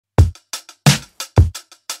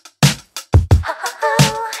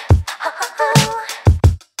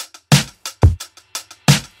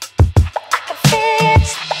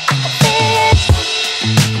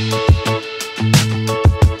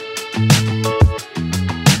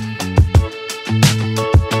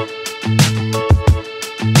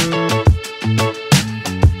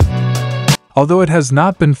Although it has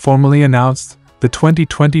not been formally announced, the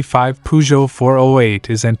 2025 Peugeot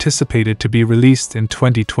 408 is anticipated to be released in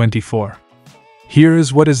 2024. Here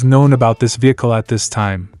is what is known about this vehicle at this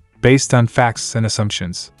time, based on facts and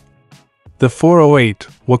assumptions. The 408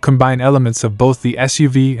 will combine elements of both the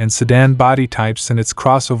SUV and sedan body types in its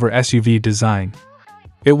crossover SUV design.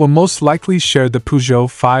 It will most likely share the Peugeot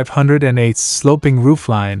 508's sloping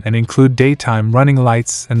roofline and include daytime running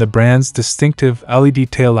lights and the brand's distinctive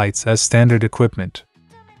LED taillights as standard equipment.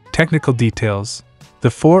 Technical details: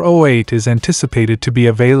 the 408 is anticipated to be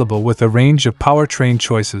available with a range of powertrain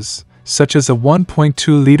choices, such as a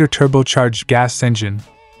 1.2-liter turbocharged gas engine,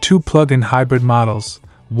 two plug-in hybrid models,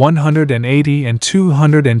 180 and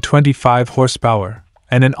 225 horsepower,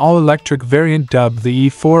 and an all-electric variant dubbed the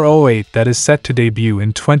E408 that is set to debut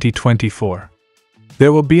in 2024.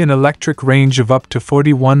 There will be an electric range of up to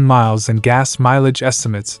 41 miles and gas mileage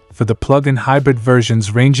estimates for the plug-in hybrid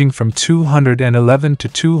versions ranging from 211 to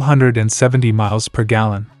 270 miles per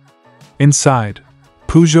gallon. Inside,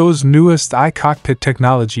 Peugeot's newest iCockpit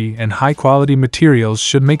technology and high-quality materials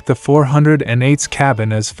should make the 408's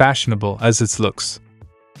cabin as fashionable as it looks.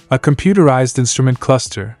 A computerized instrument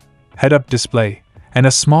cluster, head-up display, and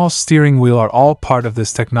a small steering wheel are all part of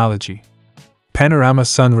this technology. Panoramic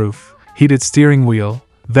sunroof, heated steering wheel,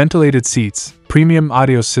 ventilated seats, premium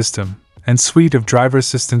audio system, and suite of driver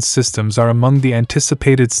assistance systems are among the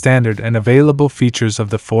anticipated standard and available features of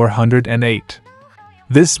the 408.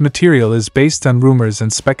 This material is based on rumors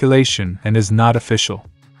and speculation and is not official.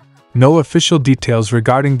 No official details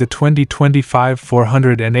regarding the 2025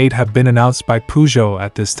 408 have been announced by Peugeot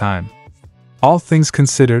at this time. All things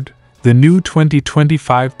considered, the new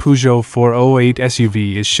 2025 Peugeot 408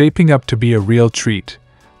 SUV is shaping up to be a real treat,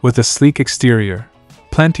 with a sleek exterior,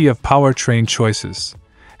 plenty of powertrain choices,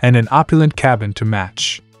 and an opulent cabin to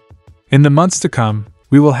match. In the months to come,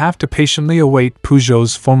 we will have to patiently await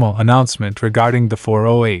Peugeot's formal announcement regarding the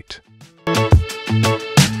 408.